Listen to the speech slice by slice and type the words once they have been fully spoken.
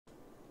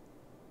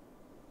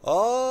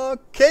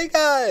Okay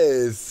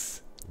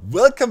guys,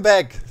 welcome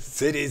back,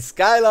 City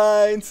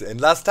Skylines,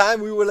 and last time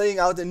we were laying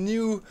out a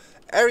new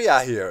area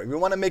here. We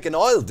want to make an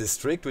oil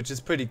district, which is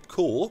pretty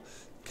cool.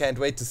 Can't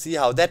wait to see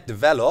how that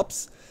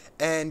develops.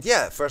 And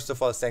yeah, first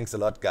of all, thanks a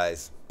lot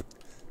guys.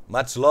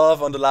 Much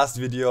love on the last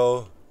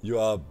video, you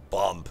are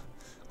bomb.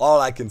 All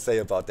I can say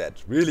about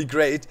that, really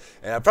great.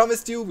 And I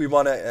promised you we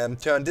want to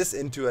turn this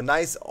into a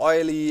nice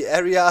oily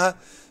area.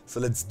 So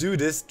let's do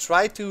this.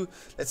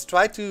 Let's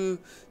try to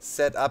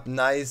set up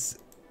nice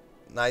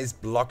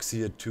blocks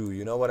here too.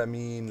 You know what I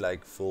mean?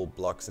 Like full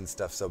blocks and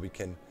stuff, so we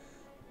can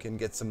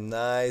get some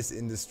nice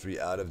industry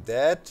out of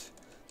that.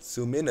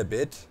 Zoom in a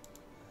bit.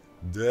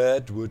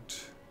 That would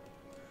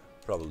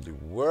probably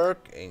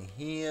work. And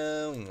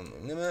here,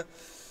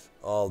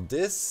 all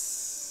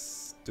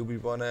this. Do we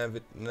want to have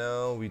it?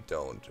 No, we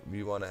don't.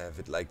 We want to have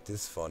it like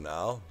this for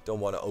now. Don't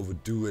want to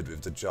overdo it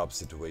with the job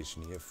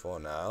situation here for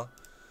now.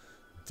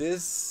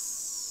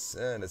 This,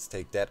 let's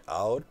take that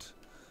out.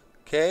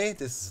 Okay,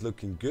 this is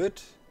looking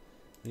good.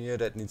 Here,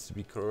 that needs to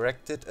be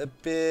corrected a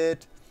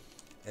bit.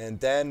 And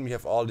then we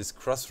have all these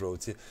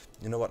crossroads here.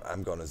 You know what?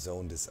 I'm gonna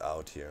zone this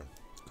out here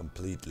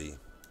completely.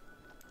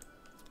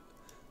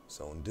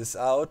 Zone this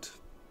out.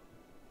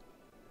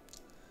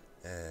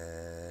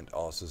 And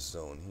also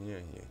zone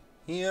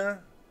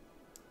here.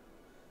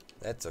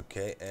 That's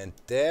okay. And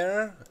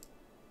there.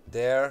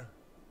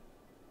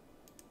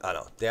 Oh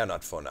no, they're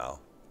not for now.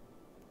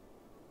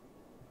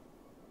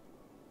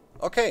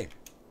 Okay,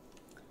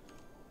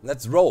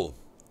 let's roll.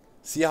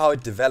 See how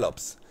it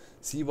develops.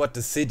 See what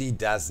the city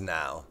does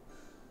now.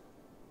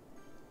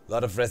 A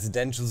lot of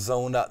residential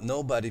zoned out.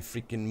 Nobody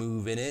freaking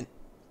moving in.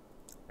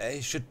 I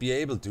should be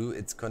able to.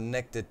 It's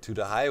connected to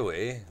the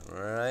highway.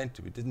 Right,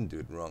 we didn't do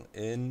it wrong.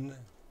 In.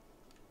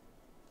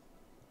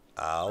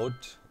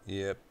 Out.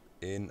 Yep.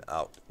 In,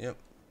 out. Yep.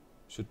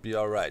 Should be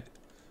alright.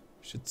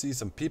 Should see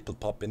some people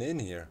popping in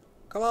here.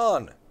 Come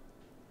on.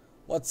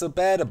 What's so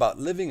bad about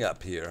living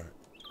up here?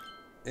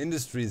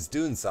 Industry is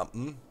doing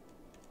something.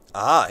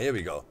 Ah, here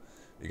we go.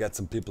 We got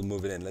some people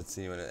moving in. Let's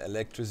see when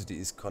electricity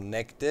is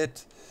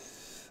connected.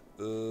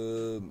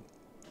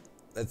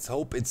 Let's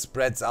hope it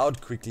spreads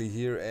out quickly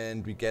here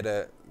and we get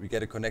a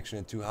connection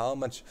into how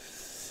much.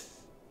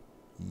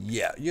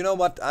 Yeah, you know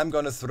what? I'm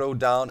gonna throw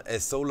down a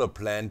solar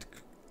plant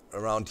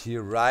around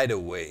here right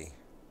away.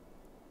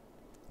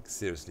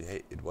 Seriously,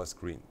 hey, it was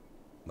green.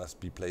 Must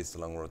be placed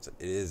along roads. It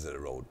is a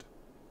road.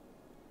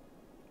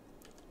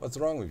 What's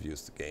wrong with you,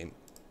 the game?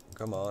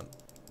 Come on,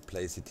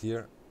 place it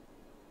here.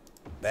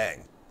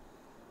 Bang.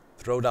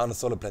 Throw down a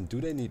solar plant.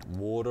 Do they need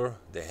water?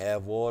 They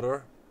have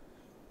water.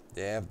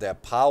 They have their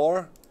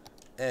power.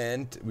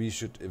 And we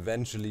should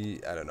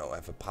eventually, I don't know,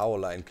 have a power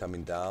line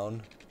coming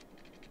down.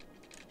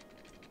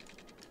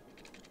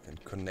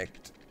 And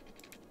connect.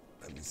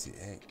 Let me see.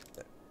 Hey,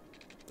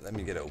 let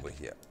me get over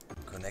here.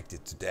 Connect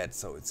it to that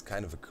so it's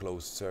kind of a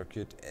closed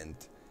circuit. And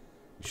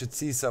we should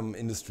see some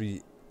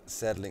industry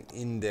settling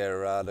in there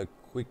rather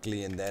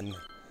quickly and then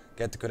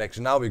get the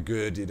connection. Now we're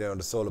good. You know,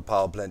 the solar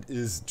power plant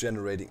is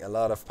generating a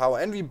lot of power.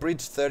 And we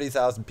breached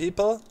 30,000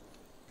 people.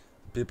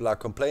 People are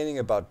complaining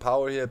about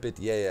power here a bit.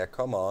 Yeah,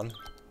 come on.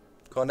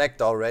 Connect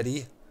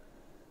already.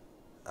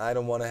 I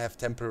don't want to have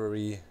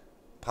temporary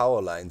power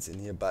lines in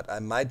here, but I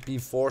might be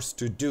forced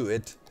to do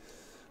it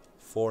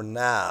for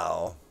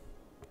now.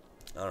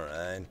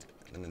 Alright.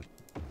 And then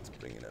let's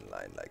bring in a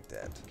line like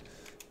that.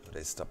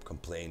 They stop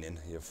complaining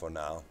here for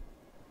now.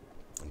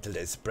 Until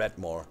they spread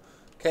more.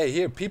 Okay,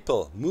 here,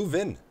 people, move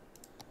in.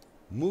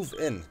 Move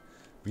in.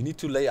 We need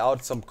to lay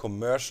out some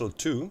commercial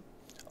too.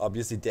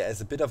 Obviously there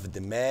is a bit of a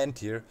demand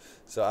here,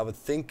 so I was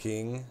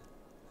thinking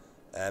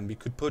we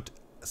could put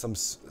some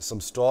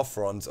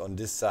storefronts on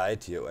this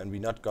side here, and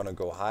we're not gonna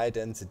go high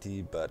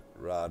density but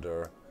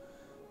rather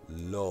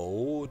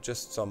low.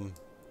 Just some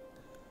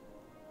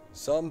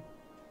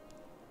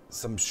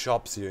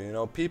shops here, you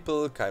know.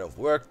 People kind of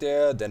work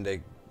there, then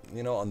they,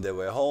 you know, on their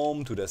way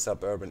home to the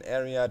suburban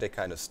area, they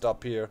kind of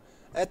stop here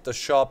at the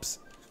shops,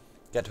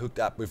 get hooked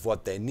up with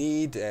what they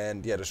need,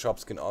 and yeah, the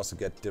shops can also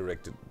get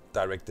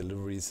direct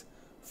deliveries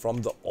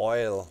from the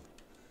oil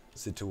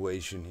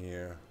situation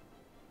here.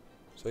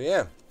 So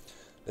yeah,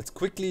 let's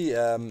quickly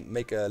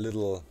make a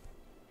little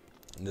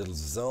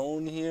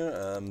zone here.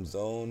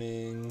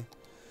 Zoning,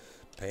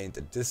 paint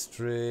a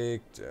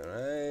district.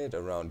 Alright,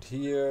 around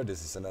here,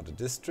 this is another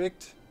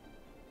district.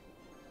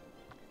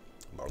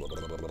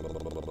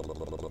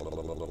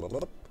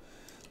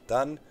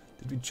 Done.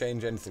 Did we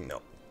change anything?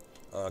 No.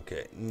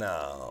 Okay,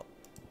 now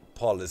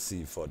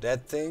policy for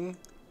that thing.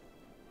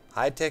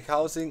 High-tech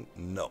housing?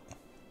 No.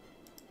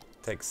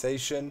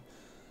 Taxation.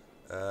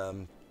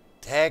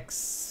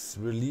 Tax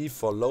relief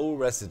for low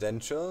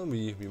residential.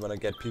 We want to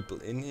get people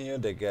in here.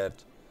 They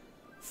get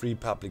free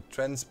public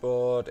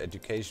transport.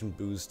 Education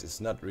boost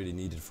is not really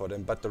needed for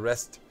them, but the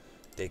rest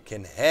they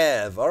can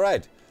have.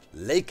 Alright.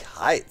 Lake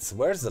Heights.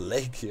 Where's the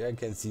lake here? I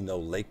can see no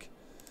lake.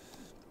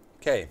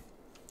 Okay.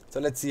 So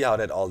let's see how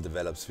that all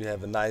develops. We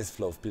have a nice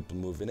flow of people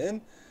moving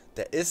in.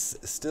 There is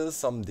still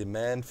some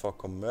demand for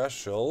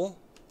commercial.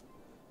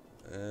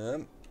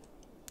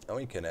 Now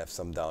we can have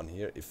some down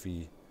here if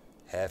we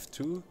have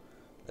to.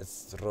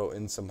 Let's throw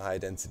in some high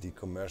density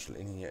commercial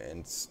in here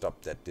and stop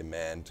that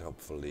demand,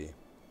 hopefully.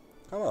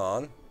 Come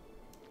on.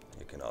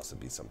 Here can also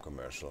be some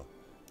commercial.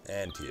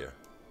 And here.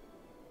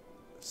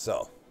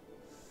 So.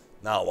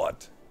 Now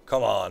what?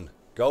 Come on.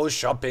 Go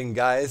shopping,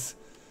 guys.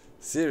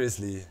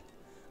 Seriously.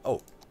 Oh.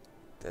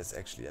 There's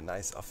actually a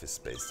nice office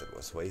space that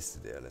was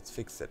wasted there. Let's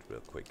fix that real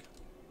quick.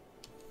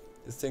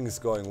 This thing is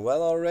going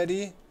well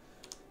already.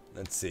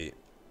 Let's see.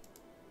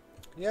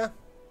 Yeah.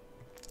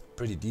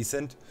 Pretty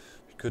decent.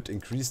 We could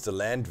increase the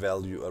land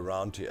value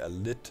around here a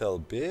little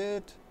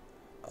bit.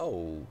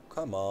 Oh,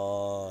 come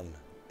on.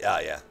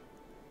 Yeah.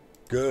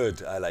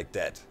 Good. I like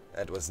that.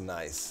 That was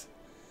nice.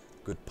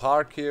 Good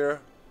park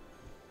here.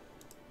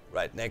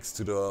 Right next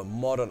to the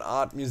Modern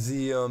Art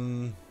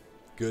Museum.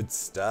 Good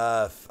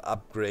stuff.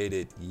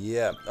 Upgraded.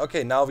 Yeah.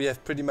 Okay, now we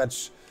have pretty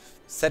much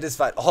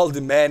satisfied all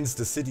demands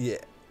the city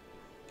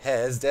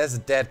has. There's a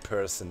dead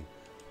person.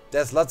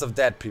 There's lots of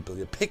dead people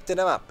here. Pick them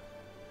up.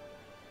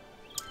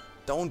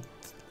 Don't...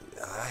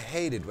 I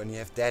hate it when you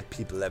have dead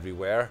people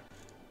everywhere.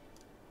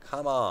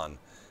 Come on.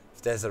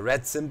 If there's a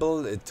red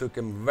symbol, it took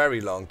him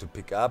very long to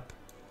pick up.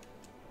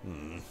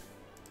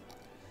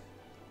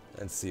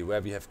 Let's see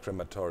where we have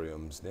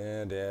crematoriums.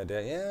 There.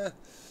 Yeah.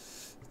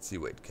 Let's see.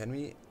 Wait, can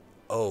we...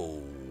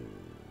 Oh.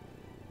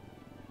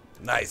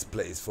 Nice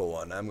place for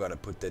one. I'm gonna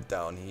put that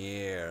down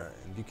here.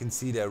 And you can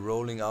see they're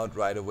rolling out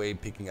right away,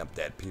 picking up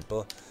dead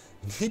people.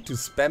 You need to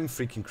spam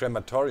freaking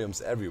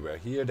crematoriums everywhere.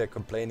 Here they're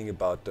complaining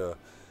about the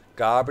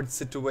garbage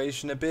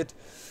situation a bit.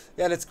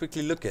 Yeah, let's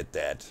quickly look at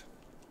that.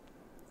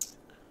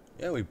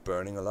 Yeah, we're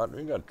burning a lot.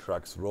 We got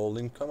trucks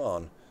rolling. Come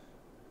on.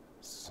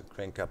 Let's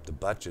crank up the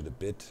budget a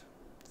bit.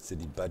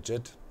 City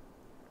budget.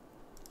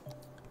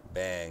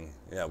 Bang.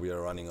 Yeah, we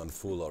are running on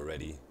full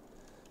already.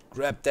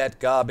 Grab that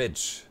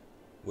garbage,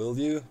 will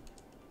you?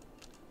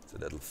 It's a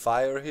little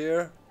fire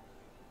here.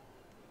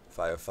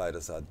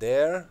 Firefighters are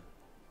there.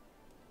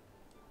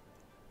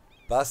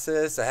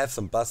 Buses. I have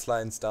some bus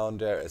lines down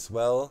there as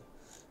well.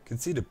 You can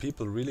see the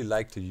people really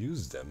like to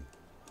use them.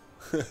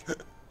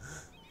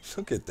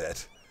 Look at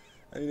that.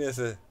 I mean, there's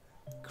a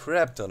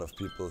crap ton of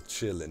people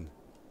chilling.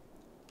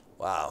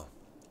 Wow.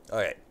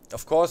 Okay.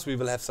 Of course, we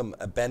will have some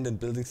abandoned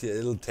buildings here.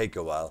 It'll take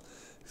a while.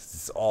 This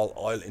is all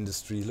oil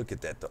industry. Look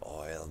at that. The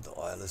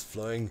oil is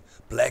flowing.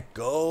 Black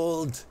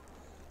gold.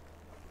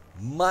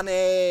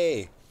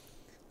 Money.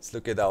 Let's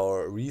look at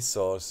our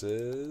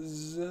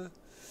resources.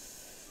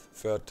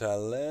 Fertile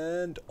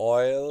land.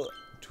 Oil.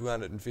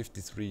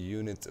 253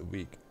 units a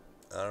week.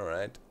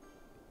 Alright.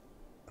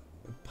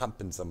 We're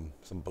pumping some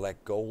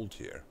black gold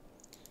here.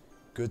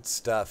 Good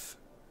stuff.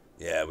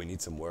 Yeah, we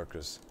need some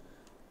workers.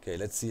 Okay,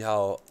 let's see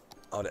how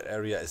that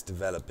area is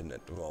developing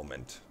at the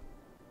moment.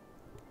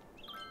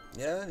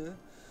 Yeah.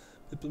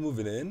 People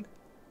moving in.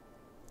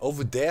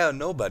 Over there,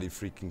 nobody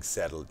freaking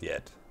settled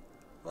yet.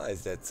 Why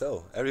is that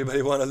so?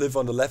 Everybody want to live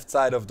on the left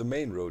side of the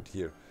main road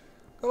here.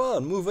 Come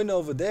on, move in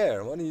over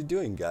there. What are you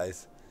doing,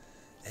 guys?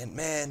 And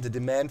man, the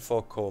demand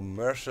for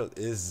commercial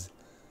is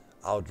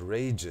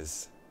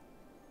outrageous.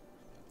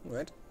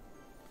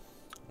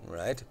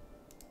 Alright.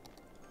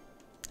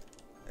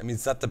 I mean,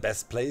 it's not the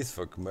best place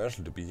for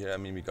commercial to be here. I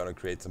mean, we're gonna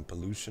create some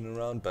pollution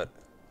around, but...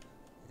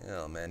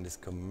 yeah, man, this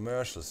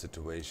commercial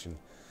situation...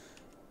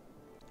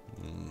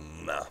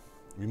 nah.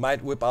 We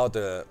might whip out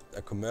a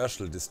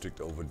commercial district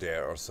over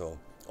there or so.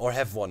 Or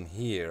have one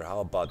here.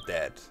 How about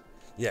that?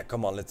 Yeah,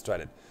 come on, let's try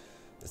that.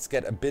 Let's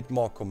get a bit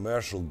more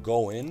commercial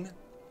going.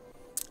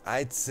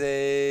 I'd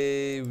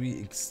say we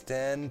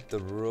extend the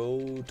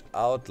road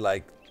out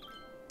like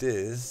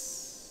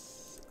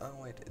this. Oh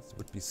wait, it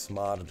would be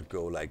smarter to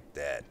go like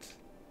that.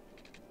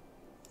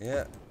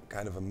 Yeah,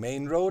 kind of a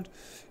main road.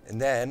 And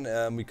then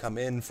we come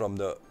in from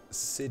the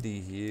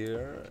city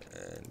here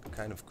and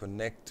kind of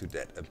connect to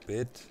that a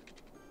bit.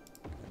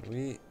 Can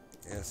we?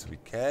 Yes, we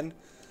can.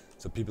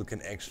 So people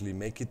can actually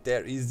make it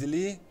there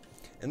easily.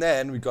 And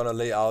then we're gonna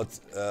lay out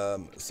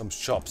some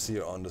shops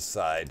here on the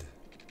side.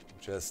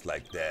 Just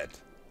like that.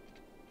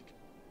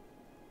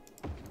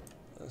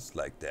 Just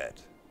like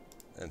that.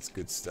 That's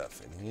good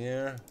stuff in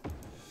here.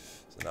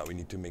 So now we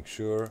need to make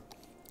sure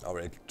our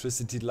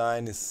electricity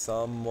line is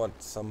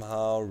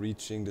somehow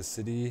reaching the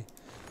city.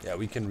 Yeah,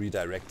 we can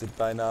redirect it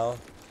by now.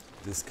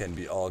 This can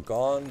be all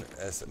gone.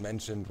 As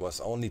mentioned,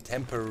 was only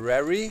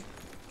temporary.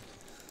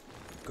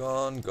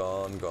 Gone.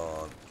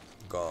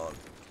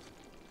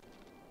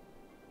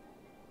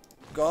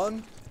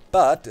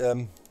 But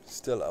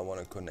still I want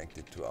to connect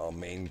it to our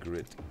main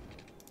grid.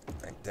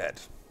 Like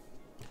that.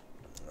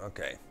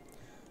 Okay.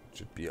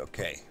 Should be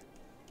okay.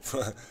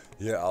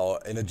 Here our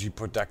energy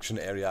production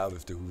area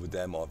with the Hoover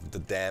Dam or with the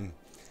dam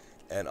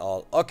and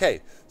all.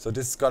 Okay, so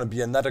this is gonna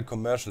be another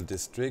commercial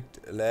district.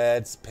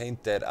 Let's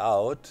paint that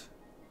out.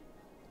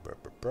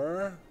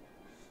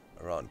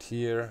 Around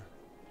here.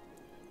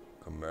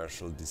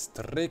 Commercial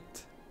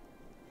district.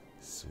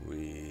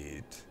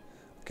 Sweet.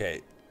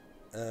 Okay.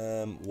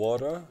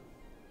 Water.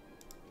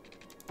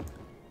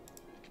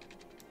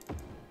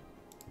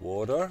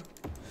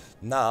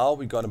 Now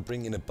we're gonna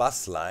bring in a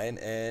bus line,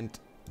 and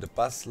the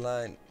bus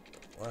line.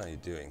 What are you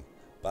doing?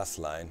 Bus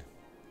line.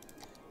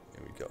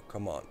 Here we go.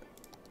 Come on.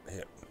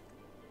 Here.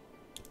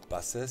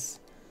 Buses.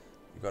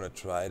 We're gonna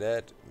try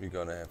that. We're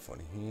gonna have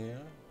one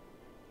here.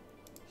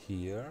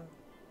 Here.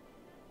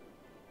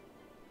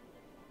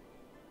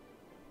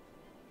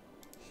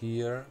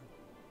 Here.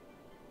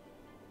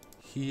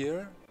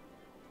 Here.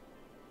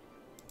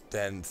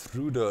 Then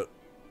through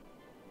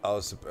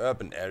our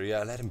suburban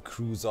area, let him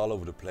cruise all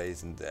over the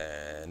place and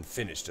then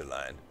finish the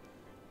line.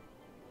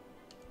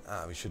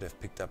 Ah, we should have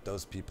picked up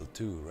those people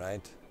too,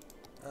 right?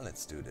 Now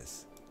let's do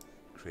this.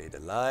 Create a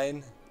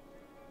line.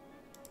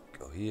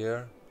 Go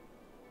here.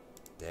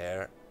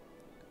 There.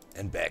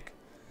 And back.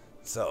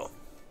 So,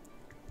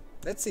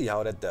 let's see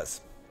how that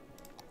does.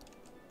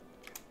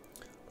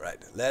 Right,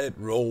 let it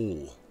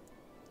roll.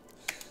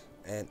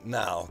 And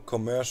now,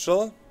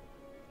 commercial.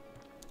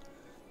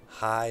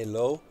 High,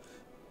 low.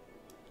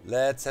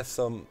 Let's have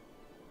some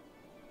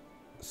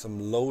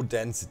low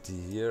density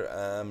here.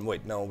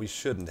 Wait, no, we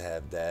shouldn't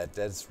have that.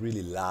 That's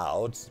really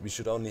loud. We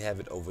should only have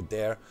it over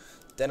there.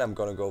 Then I'm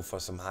gonna go for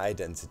some high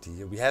density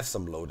here. We have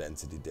some low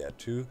density there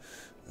too.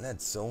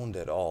 Let's zone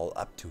that all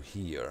up to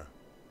here.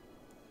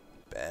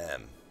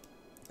 Bam.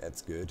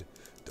 That's good.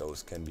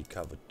 Those can be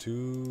covered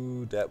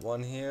too. That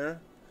one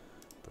here.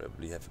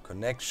 Probably have a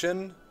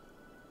connection.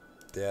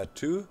 There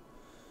too.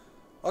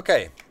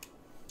 Okay.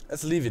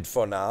 Let's leave it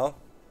for now.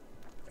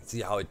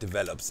 See how it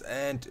develops.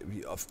 And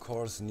we of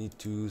course need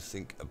to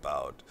think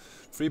about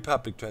free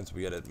public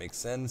transport. Yeah, that makes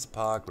sense.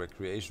 Park,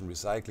 recreation,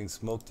 recycling,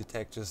 smoke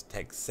detectors,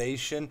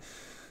 taxation.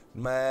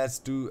 Let's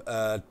do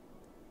a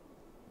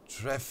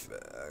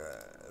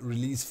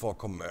release for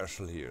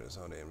commercial here,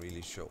 so they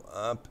really show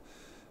up.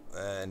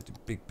 And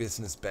big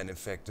business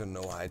benefactor,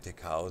 no high-tech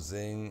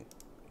housing.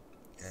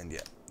 And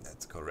yeah,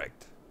 that's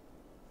correct.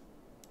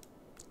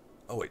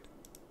 Oh wait.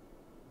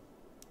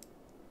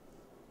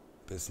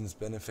 Business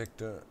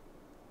benefactor.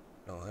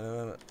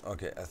 No,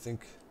 okay, I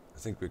think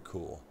we're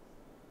cool.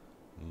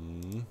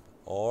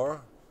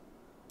 Or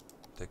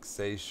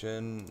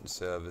taxation,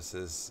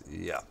 services,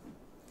 yeah.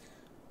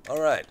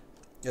 Alright,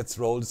 let's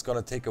roll. It's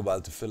gonna take a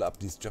while to fill up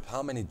these jobs.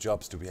 How many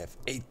jobs do we have?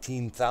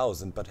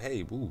 18,000, but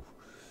hey, woo.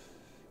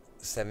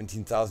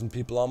 17,000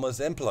 people almost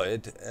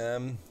employed.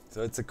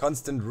 So it's a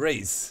constant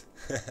race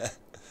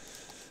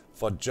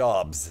for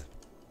jobs.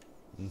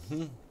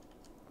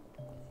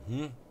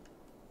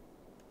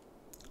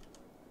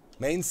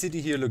 Main city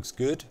here looks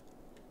good.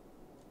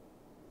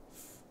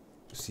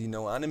 We see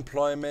no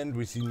unemployment,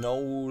 we see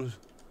no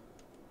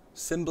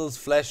symbols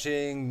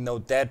flashing, no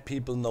dead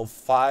people, no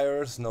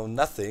fires, no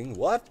nothing.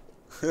 What?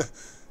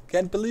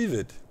 Can't believe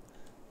it.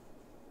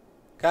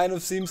 Kind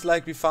of seems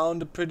like we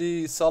found a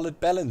pretty solid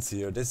balance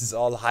here. This is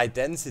all high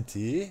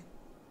density.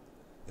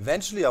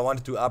 Eventually I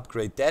wanted to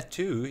upgrade that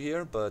too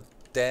here, but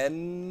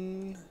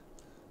then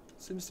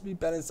seems to be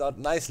balanced out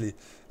nicely.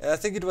 And I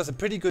think it was a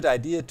pretty good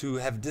idea to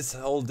have this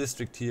whole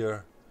district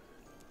here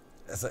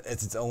as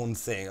its own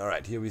thing.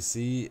 Alright, here we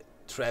see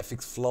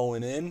traffic's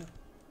flowing in.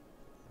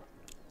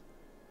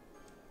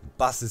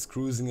 Buses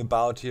cruising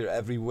about here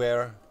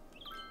everywhere.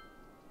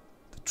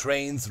 The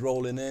trains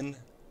rolling in.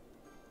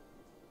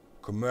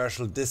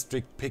 Commercial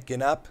district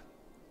picking up.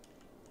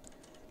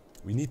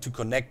 We need to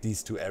connect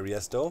these two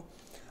areas though.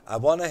 I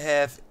want to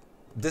have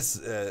this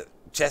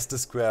Chester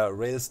Square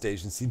rail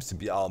station seems to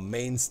be our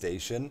main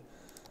station,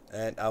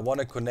 and I want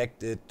to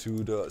connect it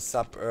to the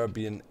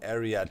suburban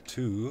area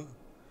too.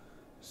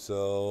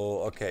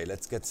 So okay,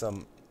 let's get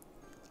some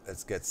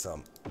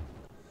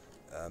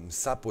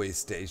subway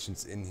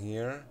stations in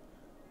here,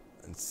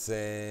 and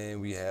say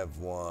we have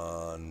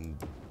one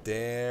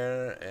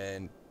there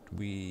and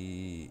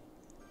we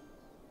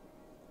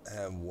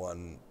have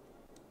one.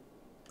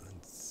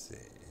 Let's see.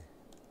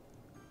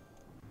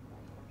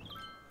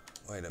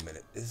 Wait a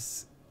minute.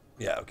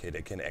 Yeah, okay,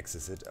 they can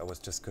access it. I was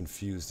just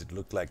confused. It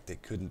looked like they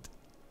couldn't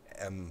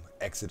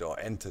exit or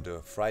enter the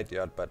freight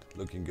yard, but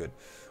looking good.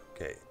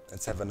 Okay,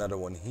 let's have another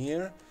one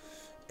here.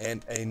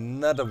 And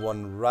another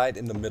one right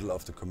in the middle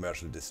of the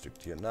commercial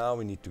district here. Now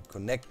we need to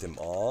connect them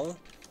all.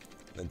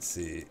 Let's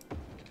see.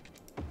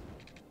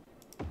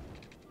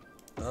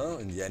 Oh,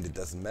 in the end it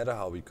doesn't matter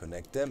how we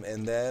connect them.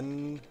 And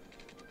then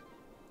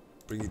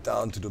bring it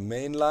down to the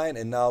main line.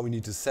 And now we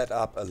need to set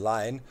up a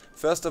line.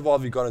 First of all,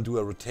 we're gonna do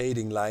a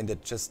rotating line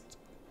that just,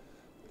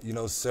 you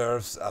know,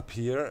 serves up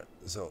here.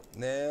 So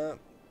there,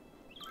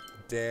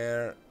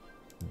 there,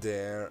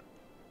 there,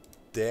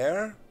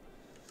 there.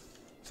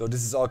 So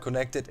this is all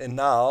connected, and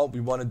now we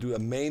want to do a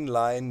main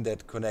line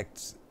that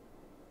connects.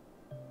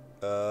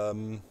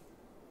 Create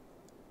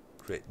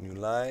new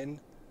line.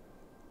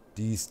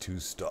 These two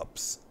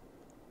stops,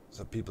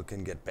 so people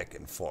can get back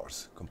and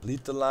forth.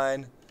 Complete the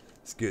line.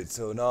 It's good.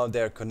 So now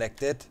they're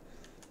connected.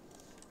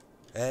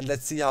 And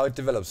let's see how it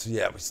develops. So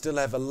yeah, we still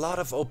have a lot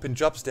of open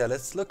jobs there.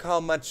 Let's look how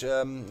much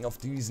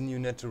of these new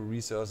natural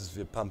resources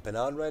we're pumping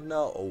out right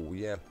now. Oh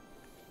yeah.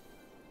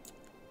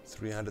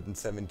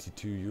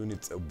 372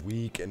 units a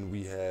week, and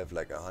we have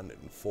like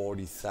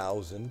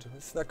 140,000.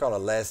 It's not gonna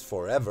last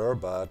forever,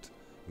 but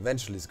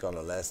eventually it's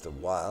gonna last a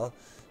while.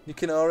 You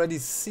can already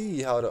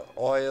see how the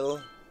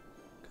oil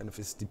kind of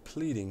is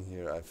depleting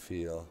here, I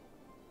feel.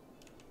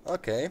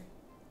 Okay.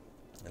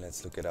 And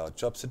let's look at our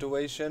job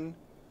situation.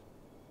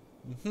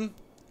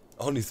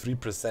 Only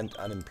 3%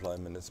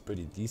 unemployment is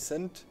pretty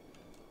decent.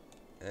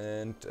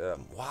 And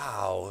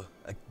wow,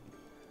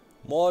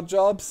 more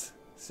jobs?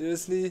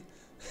 Seriously?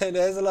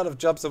 There's a lot of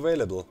jobs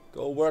available.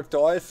 Go work the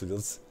oil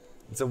fields.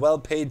 It's a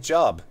well-paid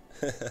job.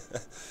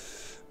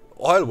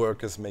 Oil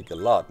workers make a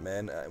lot,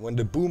 man. When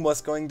the boom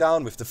was going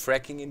down with the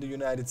fracking in the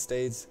United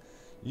States,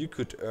 you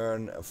could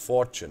earn a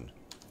fortune.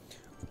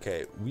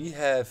 Okay, we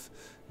have,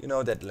 you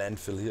know, that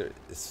landfill here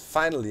is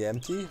finally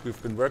empty.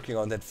 We've been working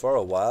on that for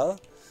a while.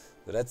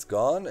 So that's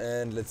gone,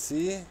 and let's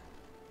see.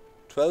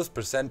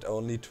 12%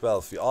 only,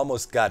 12. We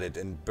almost got it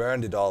and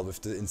burned it all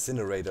with the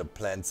incinerator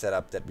plant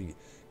setup that we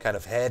kind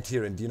of had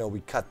here, and you know,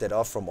 we cut that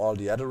off from all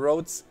the other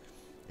roads.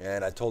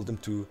 And I told them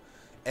to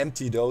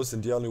empty those,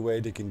 and the only way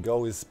they can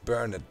go is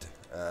burn it,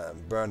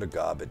 burn the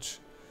garbage.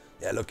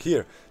 Yeah, look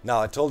here. Now,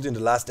 I told you in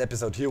the last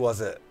episode, here was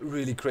a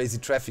really crazy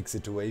traffic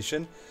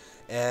situation.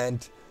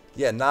 And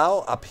yeah,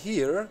 now up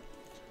here,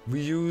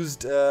 we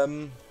used,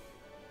 holy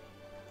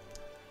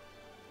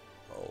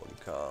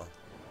cow.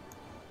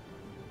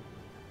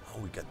 Oh,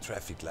 we got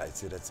traffic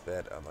lights here, that's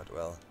bad. Oh, but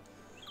well.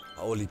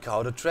 Holy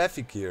cow, the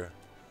traffic here.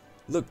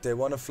 Look, they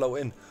want to flow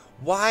in.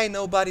 Why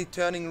nobody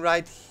turning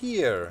right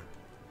here?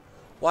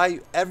 Why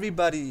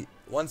everybody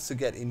wants to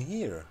get in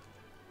here?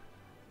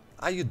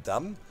 Are you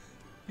dumb?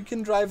 You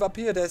can drive up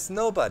here, there's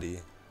nobody.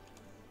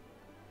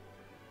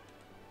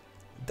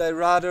 They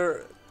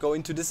rather go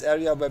into this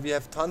area where we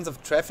have tons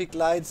of traffic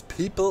lights,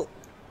 people.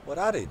 What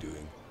are they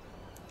doing?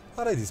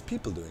 What are these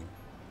people doing?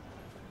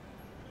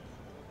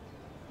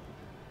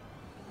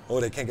 Oh,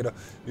 they can't get up.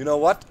 You know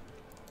what?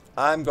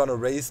 I'm gonna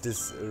raise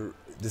this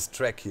this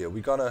track here.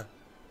 We're gonna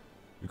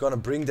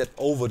bring that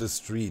over the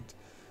street,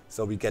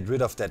 so we get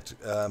rid of that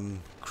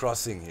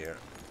crossing here.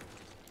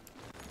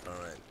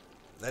 All right,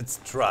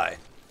 let's try.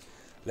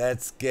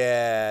 Let's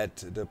get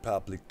the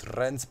public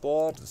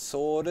transport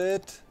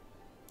sorted.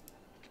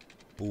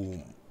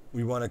 Boom.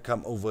 We want to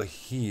come over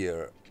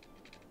here.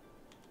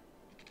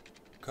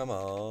 Come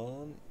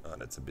on. Oh,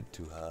 that's a bit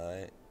too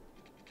high.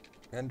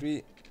 Can't we?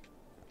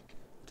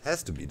 It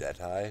has to be that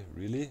high,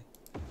 really?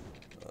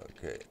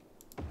 Okay.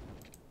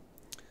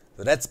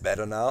 So that's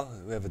better now.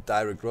 We have a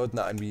direct road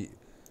now, and we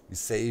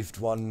saved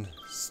one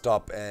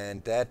stop,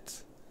 and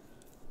that...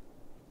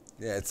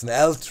 Yeah, it's an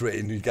L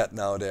train we got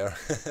now there.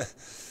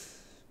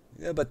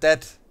 Yeah, but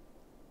that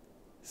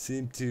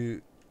seemed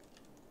to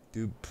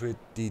do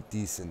pretty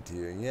decent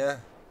here. Yeah?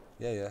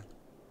 Yeah.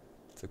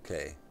 It's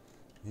okay.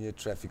 Here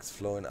traffic's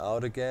flowing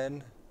out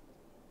again.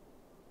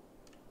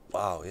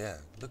 Wow, yeah.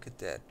 Look at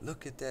that.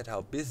 Look at that,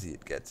 how busy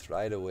it gets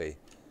right away.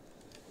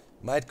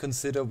 Might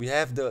consider we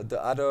have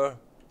the other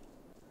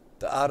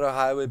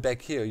highway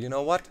back here. You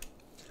know what?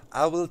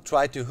 I will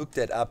try to hook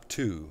that up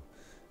too.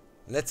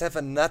 Let's have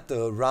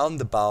another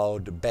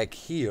roundabout back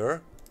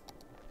here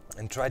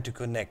and try to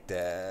connect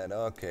that.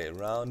 Okay,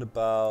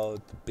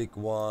 roundabout, the big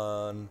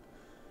one.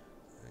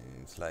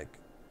 It's like,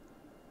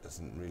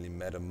 doesn't really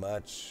matter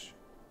much.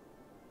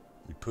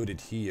 We put it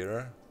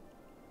here,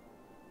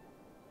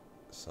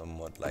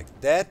 somewhat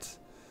like that,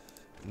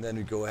 and then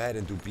we go ahead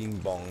and do bing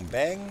bong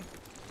bang.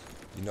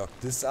 We knock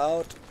this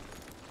out,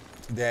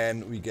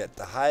 then we get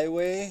the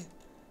highway,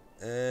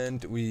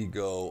 and we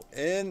go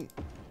in,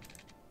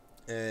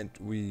 and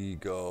we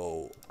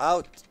go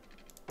out,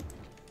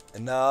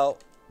 and now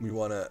we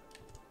want to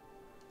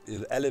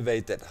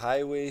elevate that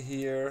highway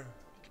here.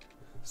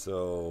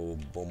 So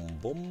boom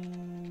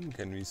boom,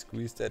 can we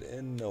squeeze that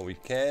in? No, we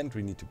can't.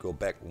 We need to go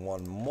back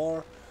one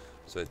more,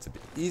 so it's a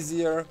bit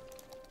easier.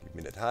 Give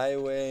me that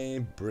highway,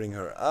 bring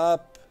her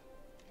up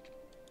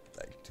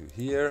like to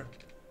here,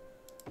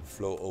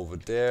 flow over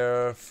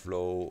there,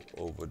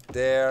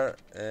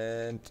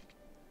 and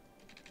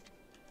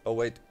oh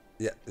wait,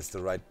 yeah, it's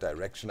the right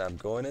direction I'm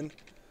going in.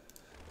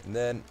 And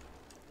then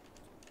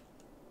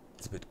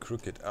it's a bit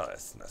crooked. Oh,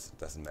 it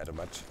doesn't matter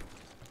much.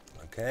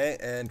 Okay,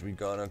 and we're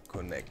gonna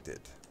connect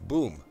it.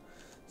 Boom.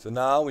 So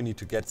now we need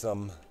to get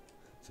some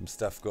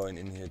stuff going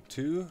in here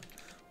too.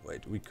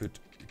 Wait, we could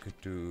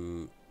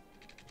do.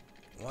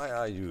 Why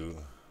are you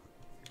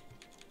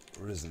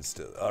risen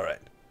still? All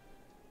right.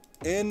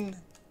 In.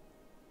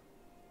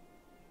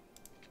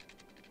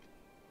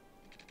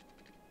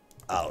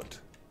 Out.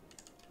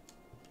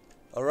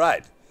 All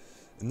right.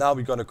 Now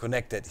we're gonna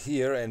connect that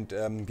here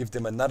and give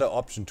them another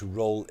option to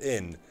roll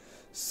in.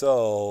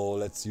 So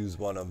let's use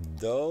one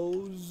of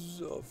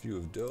those, or a few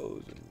of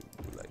those, and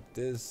do like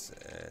this,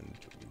 and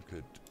we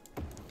could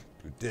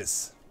do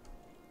this.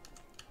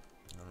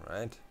 All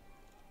right.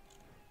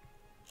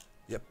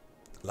 Yep,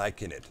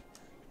 liking it.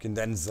 You can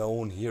then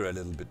zone here a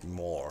little bit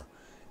more,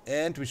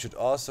 and we should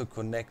also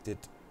connect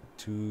it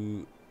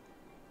to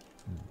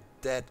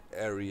that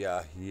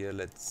area here.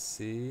 Let's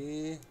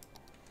see.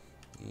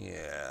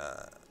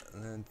 Yeah,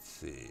 let's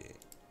see.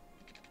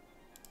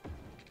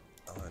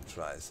 I want to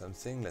try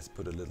something. Let's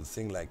put a little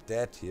thing like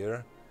that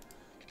here,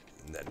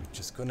 and then we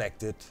just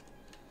connect it,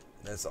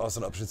 That's also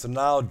an option. So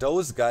now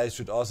those guys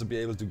should also be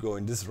able to go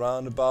in this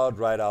roundabout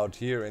right out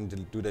here and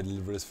do the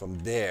deliveries from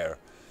there.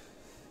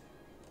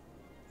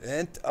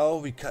 And oh,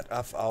 we cut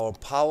off our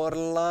power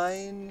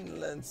line.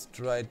 Let's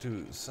try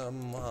to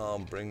somehow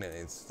bring that.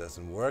 It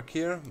doesn't work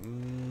here.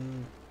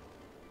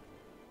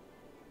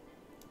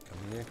 Come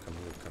here, come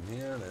here, come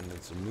here. And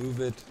let's remove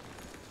it.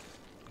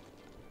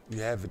 We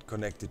have it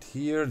connected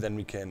here. Then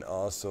we can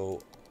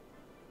also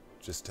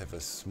just have a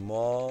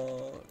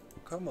small...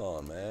 Come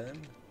on,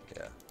 man.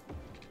 Yeah.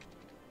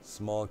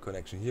 Small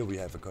connection. Here we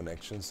have a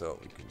connection, so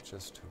we can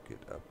just hook it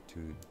up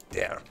to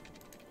there.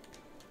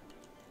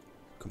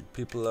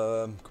 People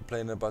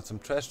complaining about some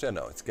trash there?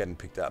 No, it's getting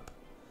picked up.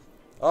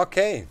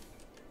 Okay.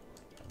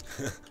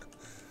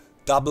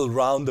 Double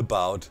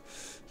roundabout.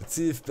 Let's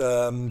see if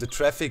the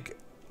traffic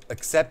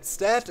accepts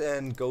that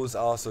and goes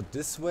also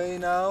this way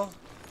now.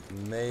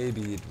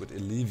 Maybe it would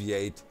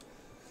alleviate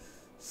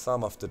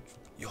some of the...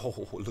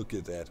 Yo, look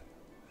at that.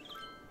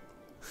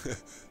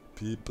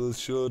 People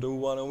sure do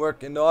want to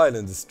work in the oil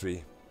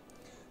industry.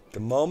 The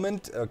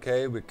moment,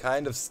 okay, we're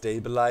kind of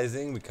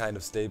stabilizing. We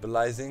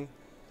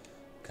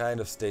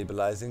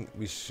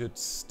should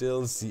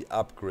still see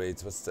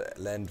upgrades. What's the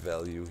land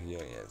value here?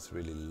 Yeah, it's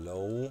really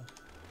low.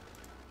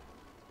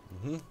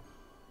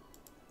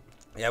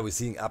 Yeah, we're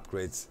seeing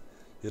upgrades.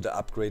 Hear the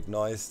upgrade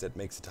noise. That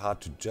makes it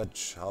hard to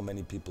judge how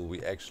many people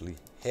we actually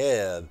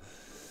have.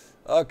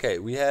 Okay,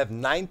 we have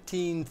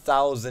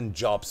 19,000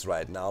 jobs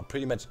right now.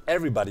 Pretty much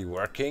everybody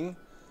working.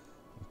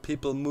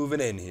 People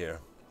moving in here.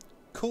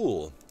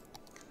 Cool.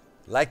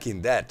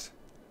 Liking that.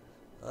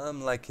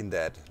 I'm liking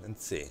that.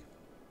 Let's see.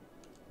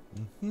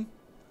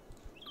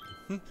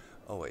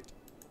 Oh wait,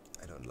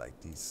 I don't like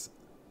these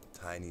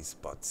tiny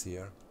spots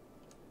here.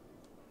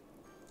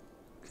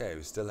 Okay,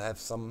 we still have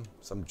some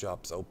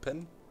jobs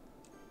open.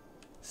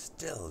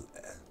 Still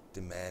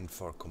demand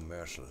for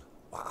commercial.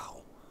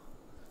 Wow.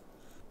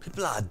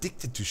 People are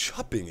addicted to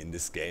shopping in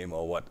this game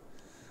or what?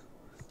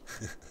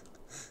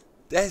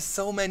 There's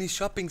so many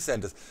shopping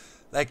centers.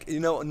 Like, you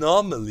know,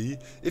 normally,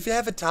 if you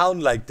have a town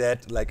like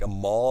that, like a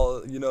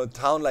mall, you know, a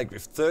town like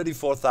with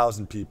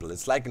 34,000 people,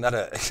 it's like not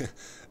a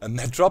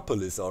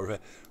metropolis, or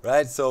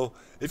right? So,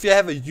 if you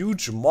have a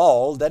huge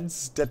mall,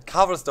 that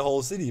covers the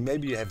whole city.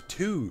 Maybe you have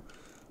two,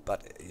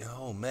 but,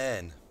 oh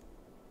man.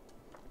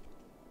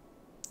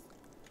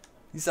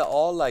 These are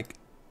all like,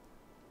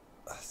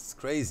 it's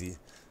crazy.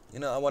 You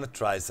know, I want to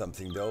try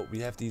something though.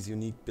 We have these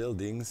unique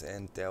buildings,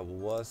 and there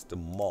was the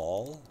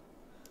mall.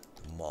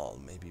 The mall,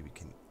 maybe we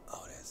can...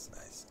 Oh, that's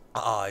nice.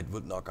 Ah, it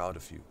would knock out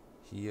a few.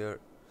 Here.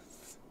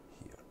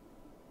 Yeah,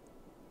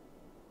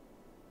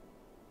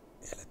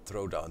 let's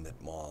throw down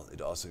that mall.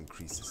 It also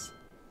increases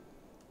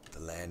the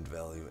land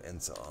value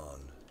and so on.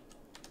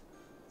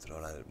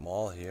 Throw down that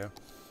mall here.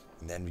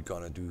 And then we're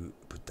gonna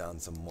put down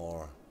some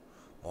more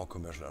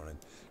commercial on it.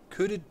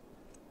 Could it...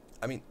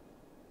 I mean,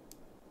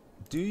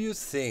 do you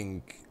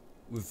think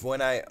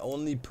when I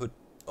only put,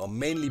 or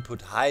mainly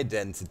put high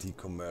density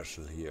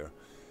commercial here,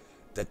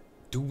 that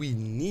do we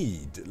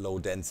need low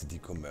density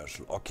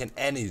commercial, or can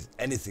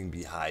anything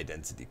be high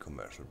density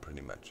commercial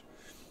pretty much?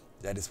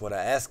 That is what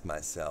I ask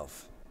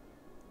myself.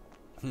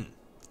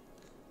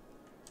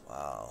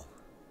 Wow.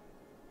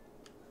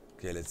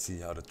 Okay, let's see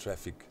how the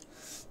traffic...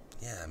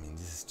 Yeah, I mean,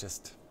 this is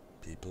just...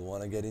 People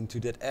want to get into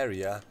that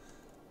area.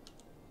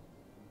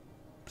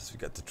 Plus we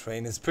got the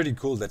train. It's pretty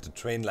cool that the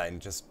train line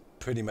just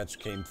pretty much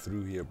came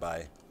through here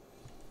by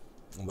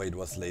the way it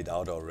was laid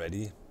out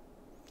already.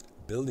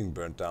 Building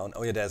burnt down.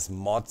 Oh yeah, there's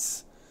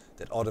mods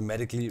that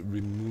automatically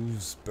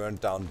removes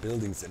burnt down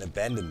buildings and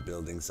abandoned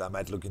buildings. I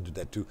might look into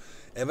that too.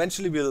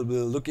 Eventually we'll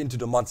look into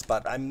the mods,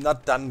 but I'm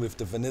not done with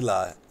the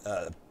vanilla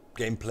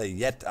gameplay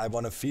yet. I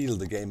want to feel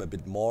the game a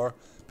bit more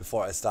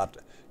before I start,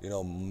 you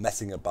know,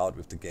 messing about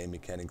with the game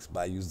mechanics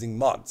by using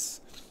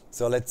mods.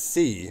 So let's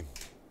see.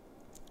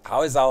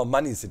 How is our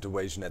money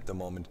situation at the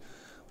moment?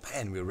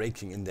 Man, we're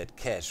raking in that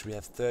cash. We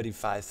have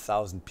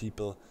 35,000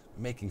 people.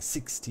 We're making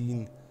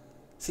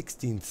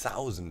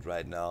 16,000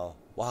 right now.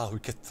 Wow, we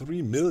got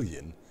 3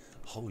 million.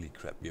 Holy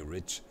crap, we're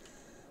rich.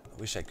 I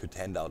wish I could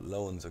hand out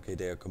loans. Okay,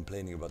 they are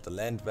complaining about the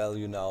land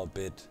value now a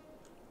bit.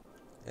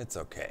 It's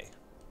okay.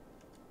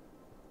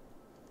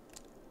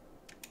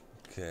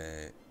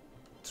 Okay,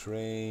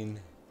 train.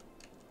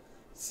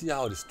 See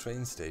how this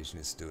train station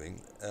is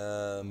doing.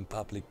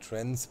 Public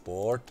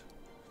transport.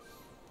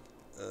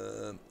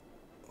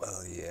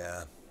 Well,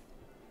 yeah.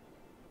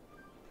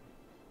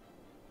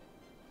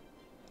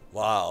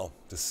 Wow,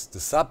 the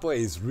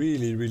subway is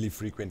really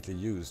frequently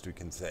used, we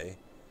can say.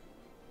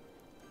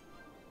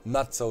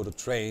 Not so the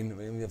train. I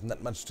mean, we have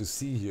not much to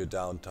see here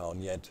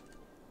downtown yet.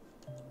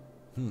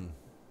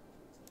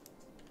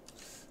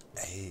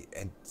 Hey,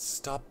 and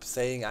stop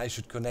saying I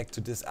should connect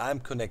to this. I'm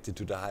connected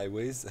to the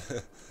highways.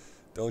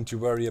 Don't you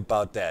worry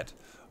about that.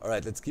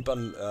 Alright, let's keep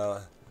on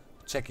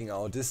checking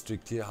our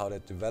district here, how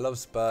that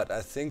develops. But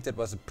I think that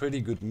was a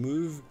pretty good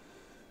move.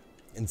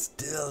 And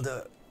still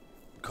the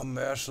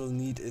commercial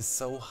need is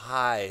so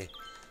high.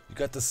 You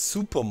got the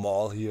super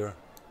mall here.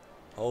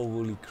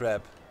 Holy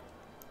crap.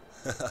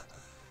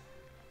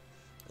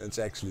 It's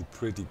actually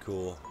pretty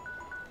cool.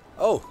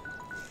 Oh,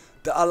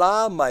 the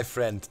alarm, my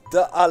friend,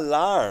 the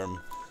alarm.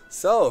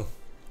 So,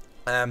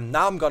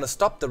 now I'm gonna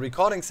stop the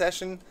recording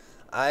session.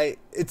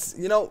 It's,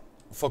 you know,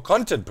 for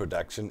content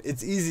production,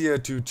 it's easier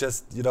to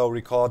just, you know,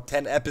 record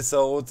 10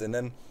 episodes and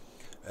then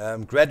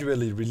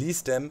gradually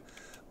release them.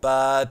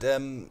 But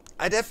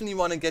I definitely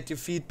want to get your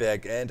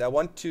feedback, and I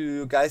want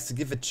you guys to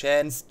give a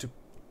chance to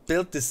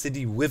build the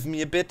city with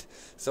me a bit.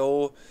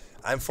 So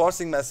I'm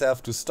forcing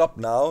myself to stop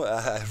now.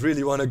 I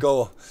really want to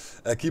go,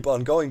 keep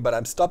on going, but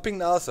I'm stopping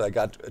now. So I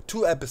got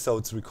 2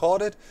 episodes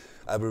recorded.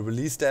 I will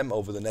release them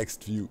over the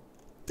next few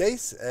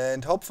days,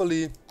 and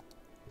hopefully,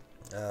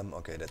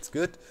 okay, that's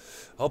good.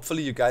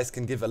 Hopefully you guys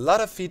can give a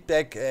lot of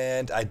feedback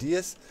and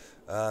ideas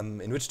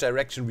in which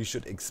direction we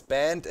should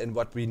expand and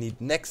what we need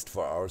next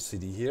for our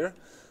city here.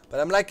 But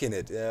I'm liking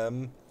it.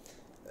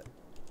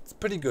 It's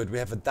pretty good. We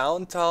have a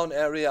downtown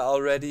area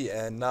already,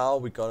 and now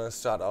we're gonna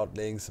start out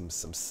laying some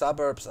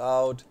suburbs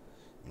out.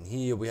 And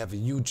here we have a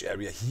huge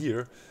area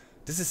here.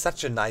 This is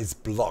such a nice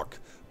block,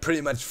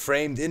 pretty much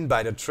framed in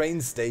by the train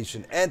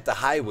station and the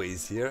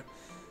highways here.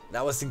 And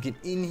I was thinking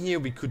in here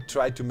we could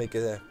try to make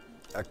a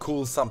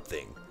cool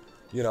something.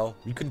 You know,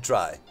 we can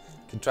try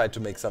to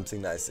make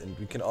something nice, and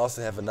we can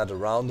also have another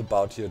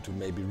roundabout here to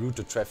maybe route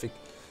the traffic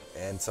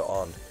and so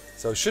on.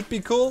 So it should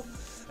be cool.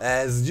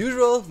 As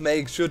usual,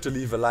 make sure to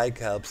leave a like,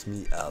 helps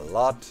me a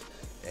lot,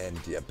 and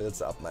yeah,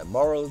 builds up my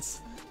morals.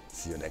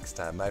 See you next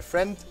time, my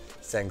friend.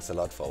 Thanks a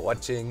lot for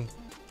watching.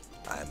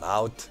 I'm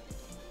out.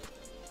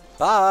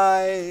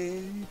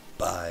 Bye.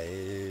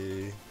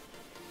 Bye.